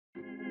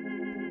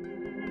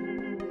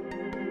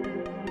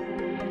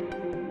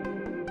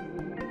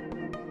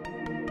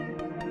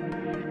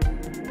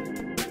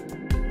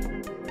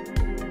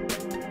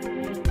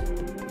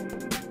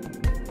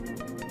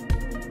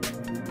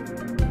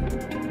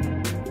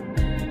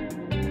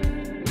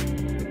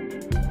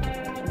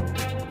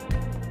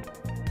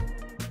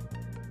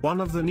One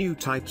of the new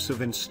types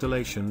of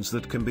installations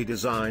that can be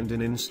designed in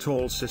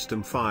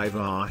InstalSystem 5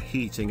 are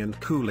heating and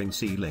cooling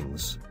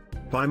ceilings.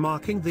 By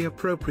marking the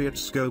appropriate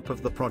scope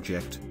of the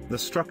project, the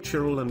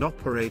structural and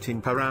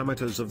operating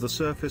parameters of the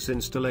surface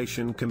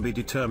installation can be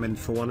determined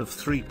for one of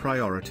three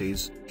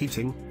priorities: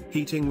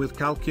 heating with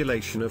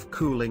calculation of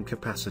cooling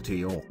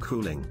capacity or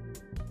cooling.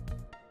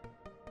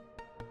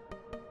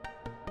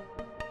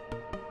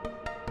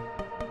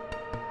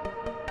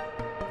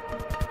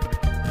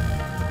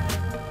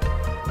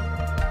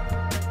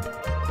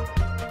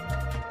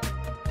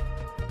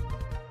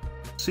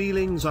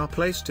 Ceilings are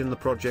placed in the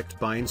project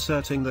by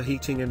inserting the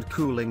heating and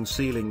cooling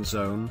ceiling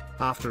zone,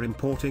 after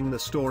importing the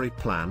story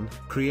plan,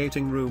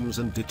 creating rooms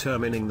and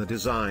determining the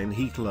design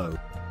heat load.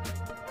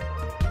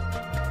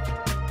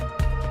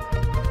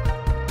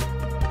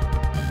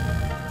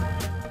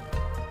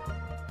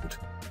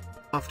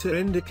 After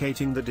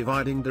indicating the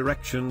dividing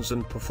directions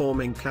and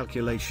performing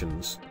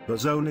calculations, the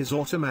zone is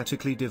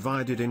automatically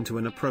divided into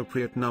an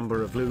appropriate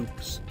number of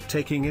loops,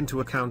 taking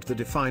into account the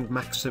defined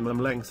maximum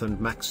length and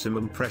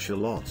maximum pressure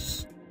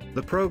loss.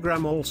 The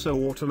program also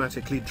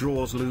automatically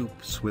draws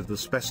loops with the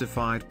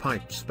specified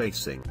pipe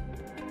spacing.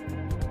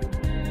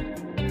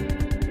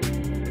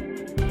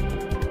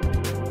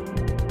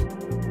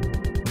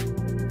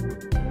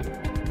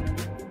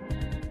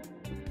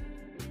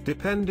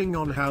 Depending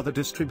on how the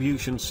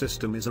distribution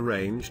system is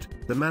arranged,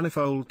 the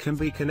manifold can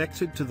be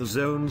connected to the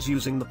zones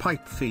using the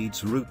pipe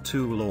feeds route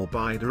tool or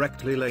by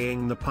directly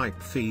laying the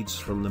pipe feeds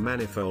from the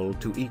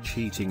manifold to each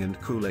heating and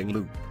cooling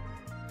loop.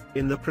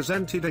 In the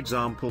presented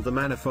example, the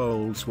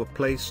manifolds were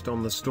placed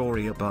on the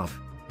story above.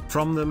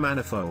 From the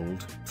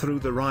manifold, through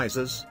the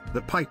risers,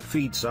 the pipe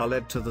feeds are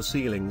led to the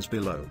ceilings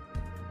below.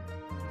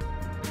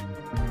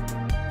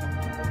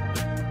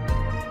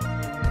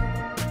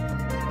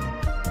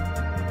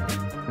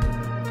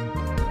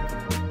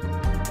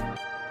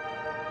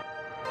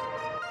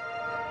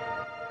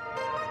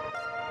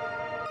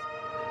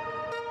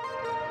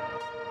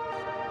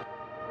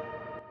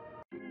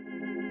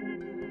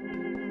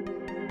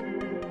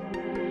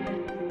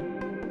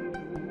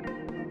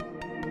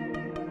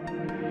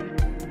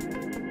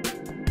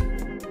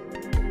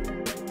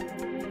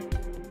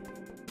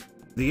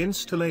 The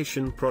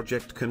installation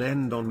project can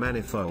end on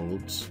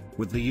manifolds,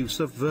 with the use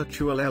of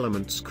virtual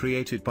elements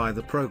created by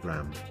the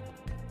program.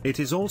 It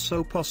is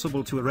also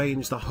possible to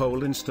arrange the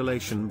whole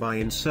installation by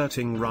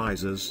inserting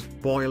risers,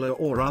 boiler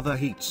or other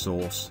heat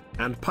source,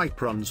 and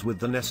pipe runs with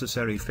the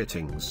necessary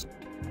fittings.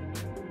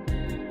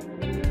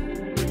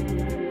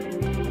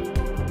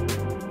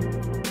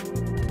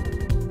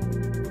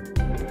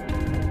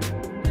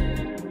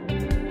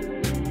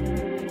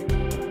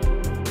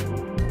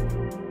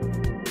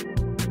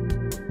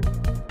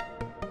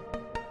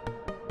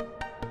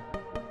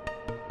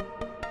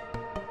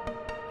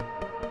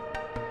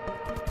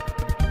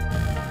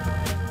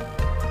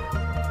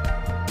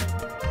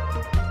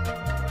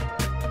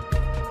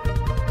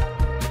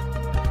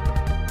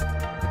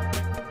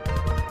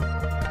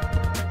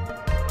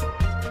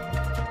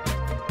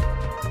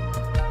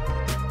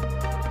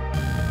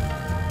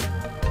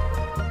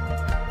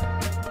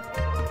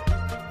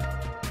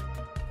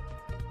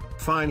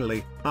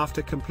 Finally,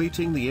 after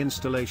completing the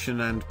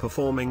installation and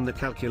performing the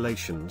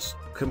calculations,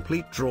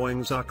 complete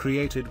drawings are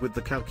created with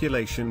the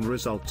calculation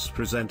results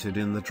presented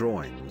in the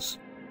drawings.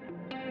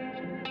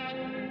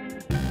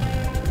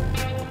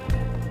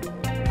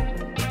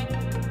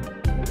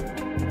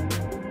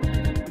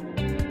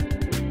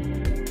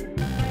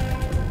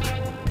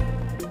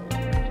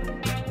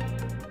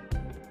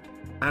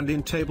 And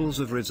in tables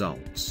of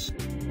results.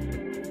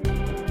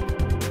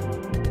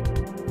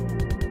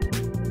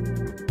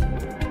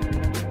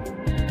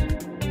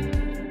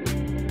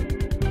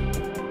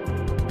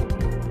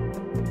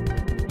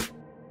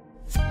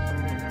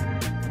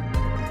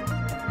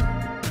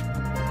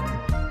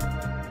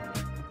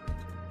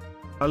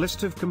 A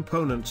list of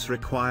components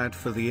required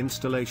for the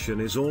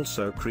installation is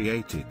also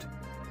created.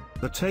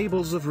 The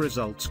tables of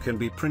results can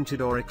be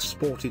printed or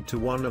exported to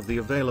one of the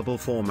available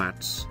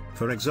formats,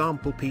 for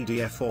example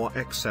PDF or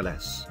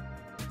XLS.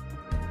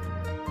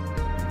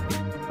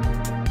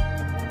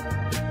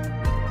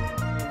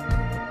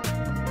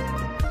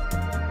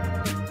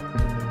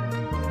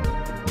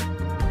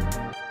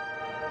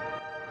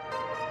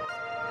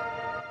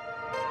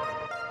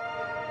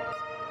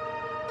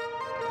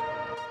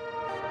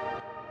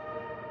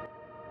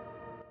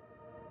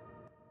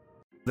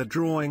 The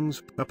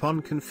drawings,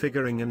 upon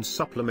configuring and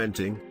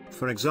supplementing,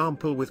 for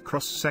example with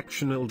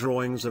cross-sectional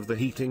drawings of the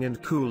heating and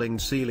cooling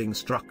ceiling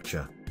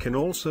structure, can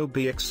also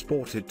be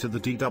exported to the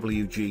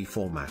DWG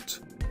format.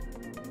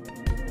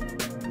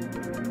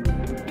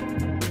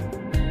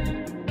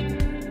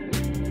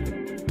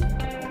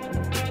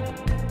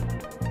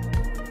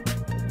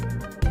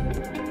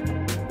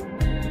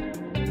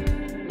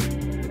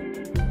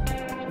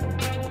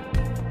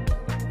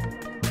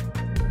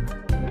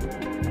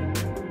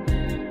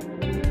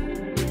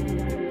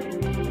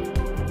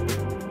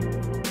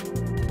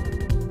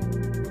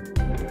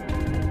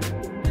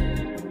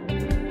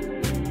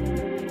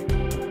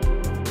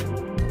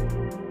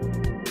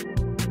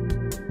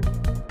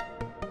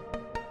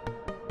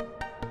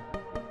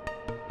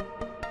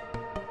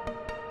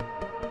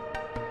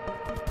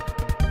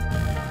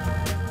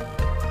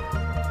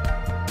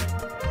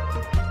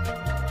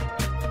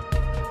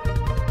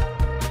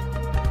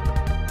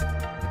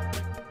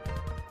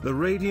 The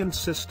radiant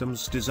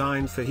systems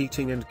designed for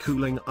heating and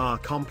cooling are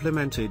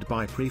complemented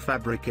by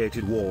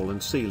prefabricated wall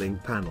and ceiling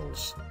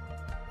panels.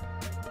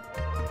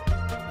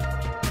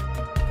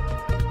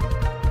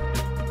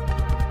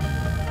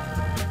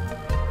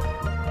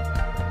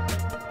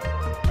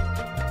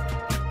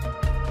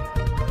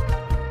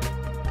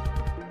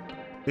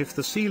 If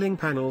the ceiling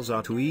panels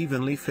are to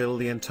evenly fill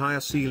the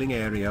entire ceiling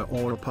area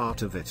or a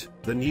part of it,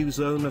 the new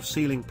Zone of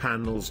Ceiling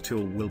Panels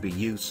tool will be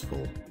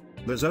useful.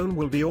 The zone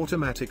will be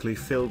automatically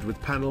filled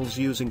with panels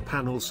using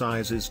panel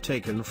sizes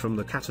taken from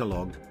the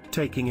catalog,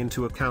 taking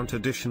into account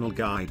additional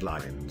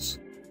guidelines.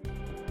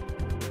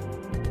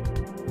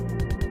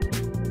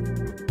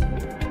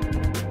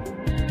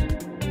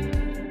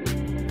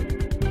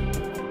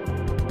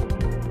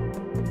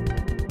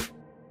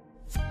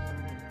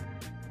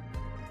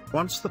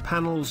 Once the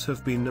panels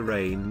have been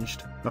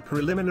arranged, a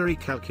preliminary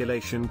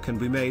calculation can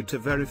be made to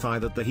verify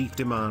that the heat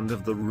demand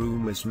of the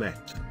room is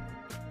met.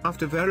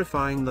 After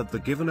verifying that the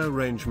given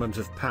arrangement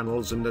of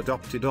panels and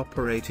adopted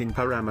operating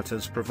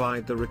parameters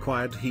provide the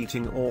required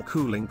heating or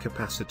cooling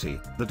capacity,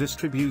 the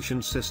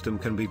distribution system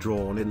can be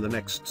drawn in the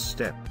next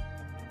step.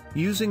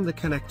 Using the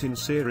Connect in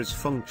Series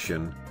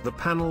function, the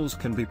panels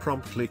can be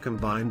promptly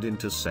combined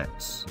into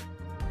sets.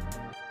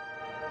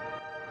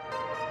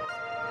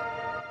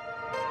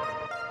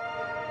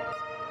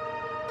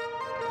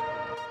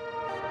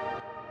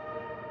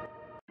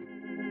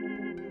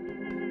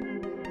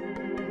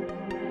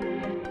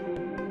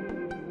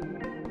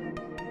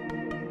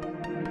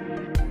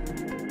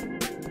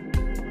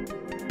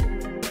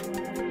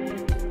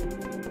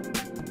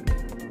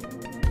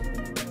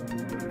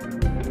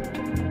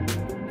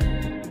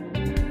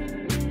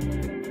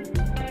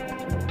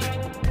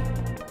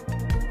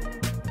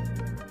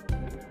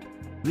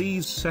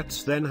 These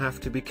sets then have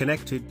to be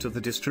connected to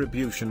the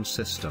distribution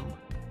system.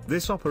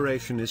 This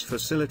operation is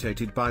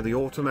facilitated by the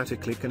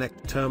Automatically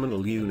Connect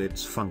Terminal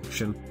Units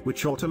function,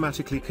 which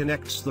automatically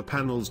connects the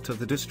panels to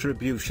the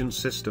distribution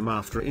system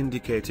after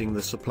indicating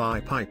the supply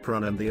pipe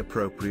run and the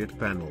appropriate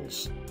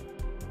panels.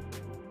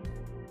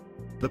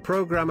 The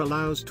program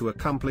allows to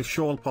accomplish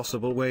all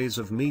possible ways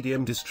of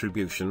medium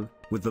distribution,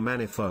 with the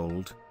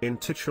manifold, in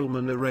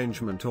Tichelman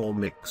arrangement or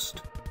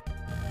mixed.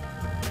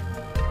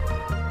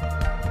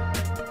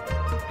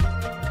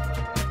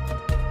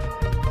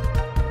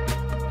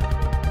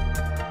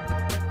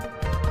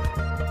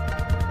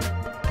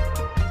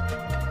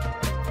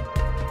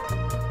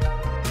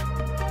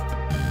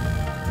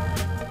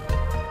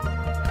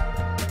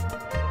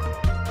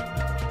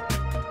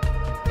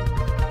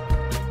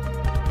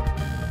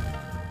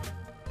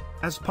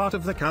 As part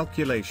of the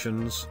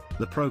calculations,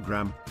 the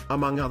program,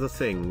 among other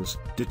things,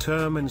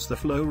 determines the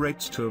flow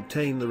rates to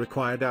obtain the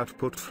required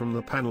output from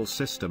the panel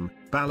system,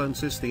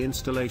 balances the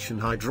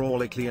installation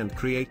hydraulically and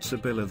creates a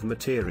bill of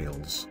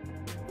materials.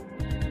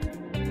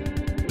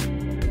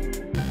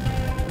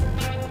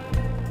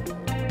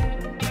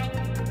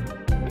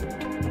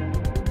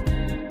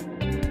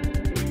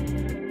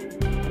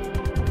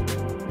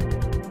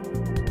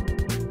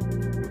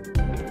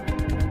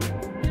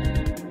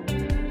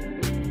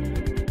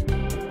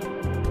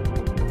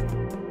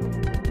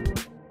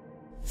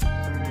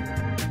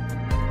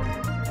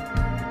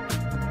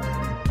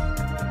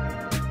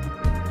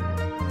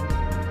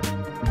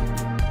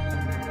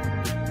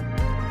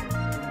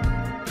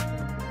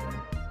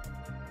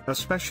 A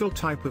special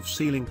type of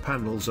ceiling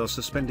panels are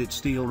suspended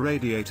steel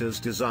radiators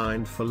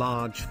designed for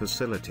large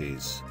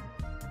facilities.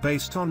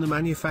 Based on the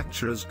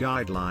manufacturer's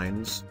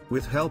guidelines,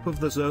 with help of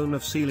the Zone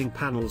of Ceiling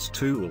Panels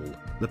tool,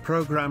 the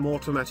program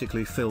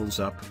automatically fills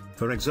up,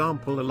 for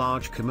example a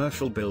large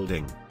commercial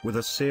building, with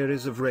a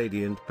series of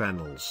radiant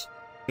panels.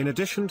 In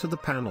addition to the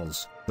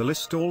panels, the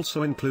list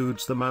also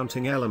includes the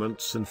mounting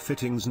elements and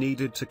fittings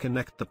needed to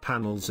connect the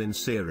panels in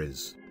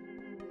series.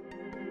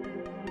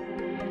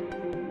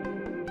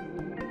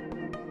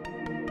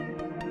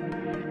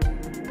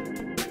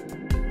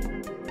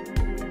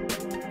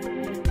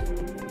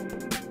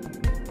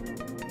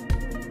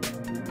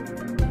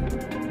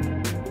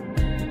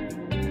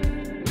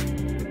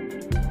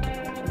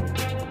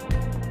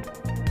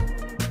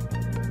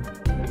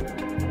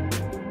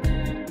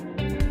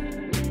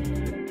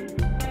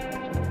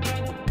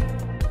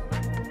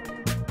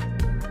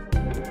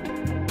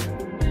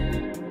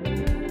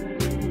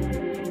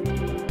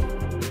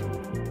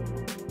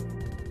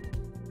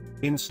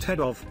 Instead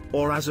of,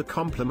 or as a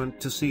complement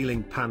to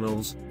ceiling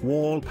panels,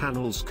 wall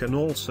panels can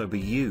also be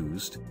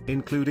used,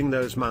 including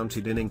those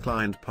mounted in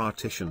inclined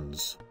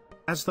partitions.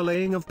 As the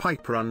laying of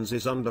pipe runs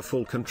is under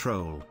full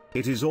control,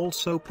 it is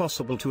also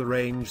possible to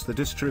arrange the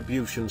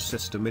distribution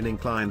system in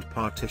inclined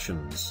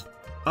partitions.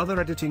 Other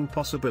editing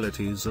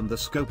possibilities and the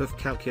scope of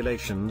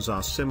calculations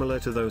are similar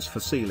to those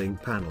for ceiling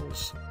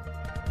panels.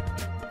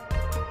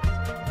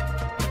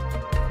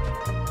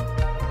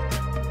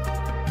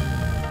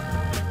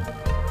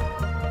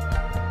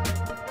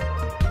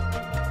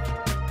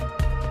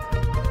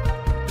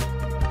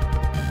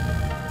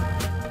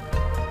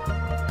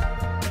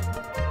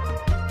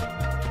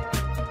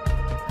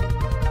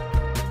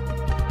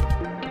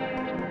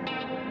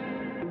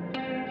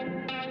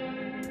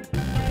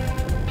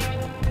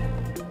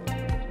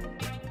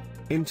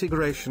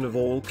 Integration of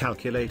all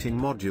calculating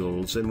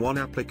modules in one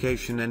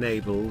application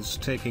enables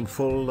taking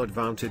full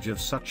advantage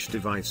of such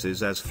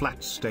devices as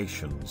flat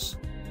stations.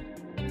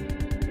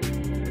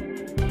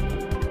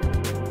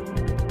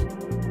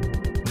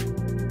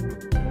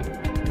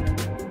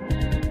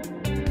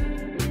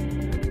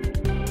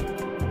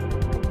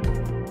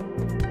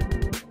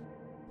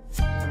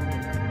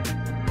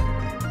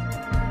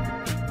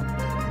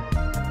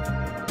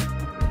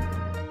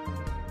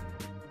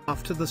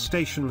 After the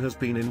station has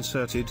been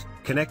inserted,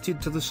 connected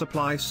to the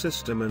supply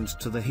system and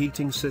to the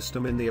heating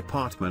system in the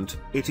apartment,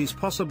 it is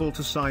possible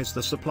to size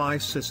the supply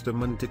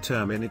system and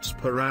determine its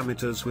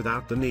parameters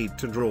without the need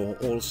to draw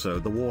also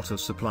the water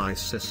supply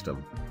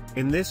system.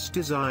 In this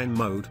design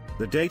mode,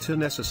 the data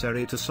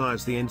necessary to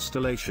size the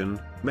installation,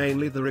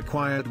 mainly the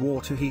required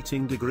water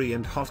heating degree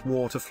and hot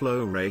water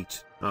flow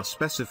rate, are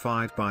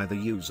specified by the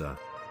user.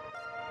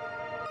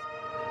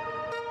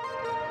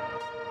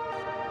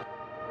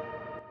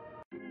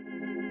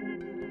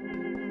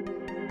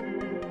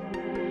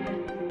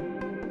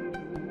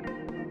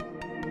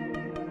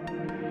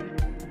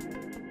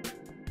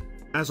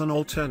 As an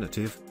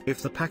alternative,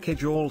 if the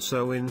package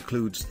also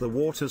includes the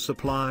water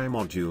supply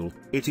module,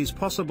 it is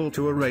possible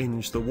to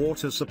arrange the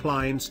water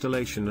supply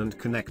installation and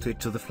connect it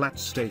to the flat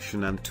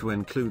station and to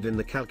include in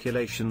the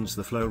calculations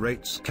the flow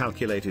rates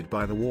calculated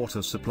by the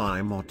water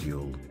supply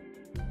module.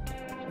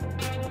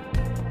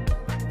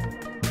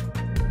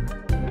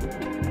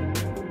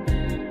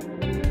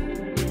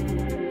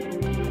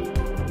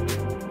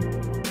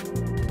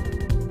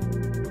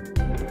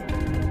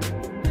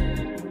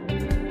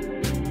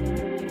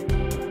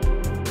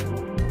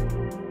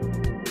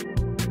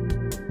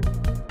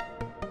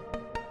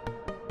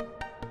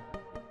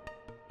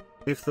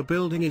 If the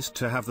building is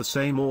to have the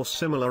same or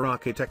similar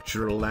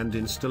architectural and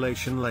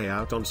installation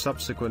layout on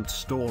subsequent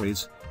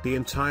stories, the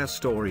entire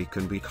story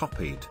can be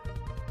copied.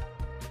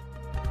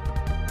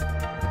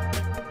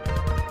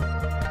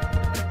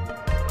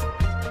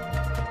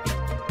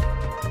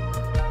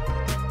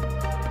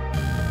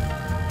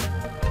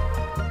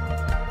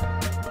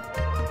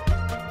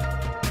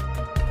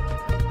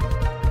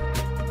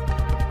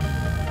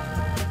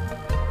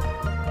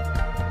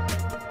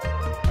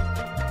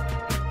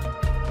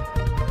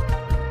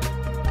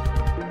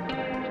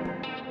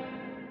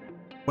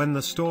 When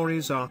the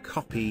stories are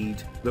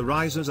copied, the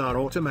risers are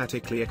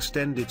automatically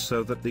extended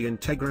so that the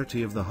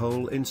integrity of the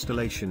whole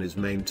installation is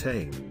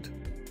maintained.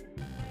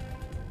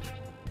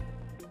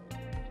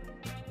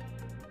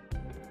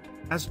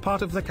 As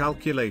part of the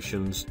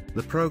calculations,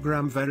 the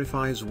program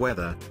verifies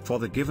whether, for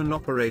the given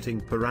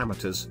operating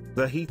parameters,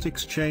 the heat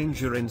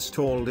exchanger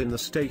installed in the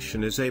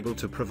station is able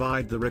to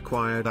provide the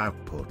required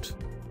output.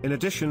 In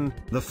addition,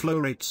 the flow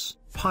rates,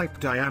 pipe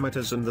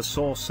diameters and the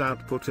source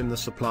output in the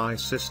supply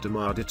system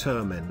are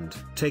determined,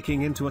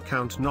 taking into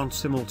account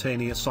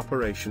non-simultaneous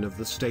operation of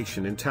the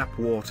station in tap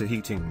water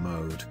heating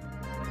mode.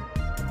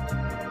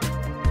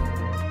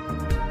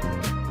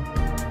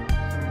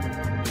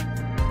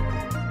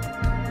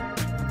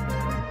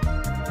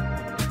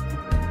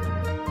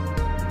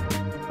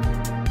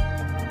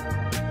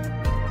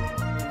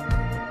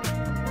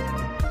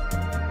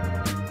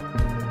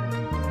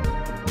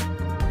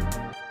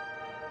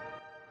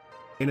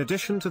 In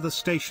addition to the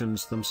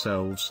stations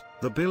themselves,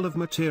 the bill of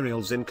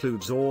materials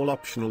includes all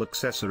optional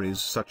accessories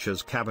such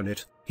as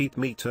cabinet, heat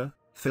meter,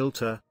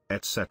 filter,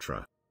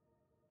 etc.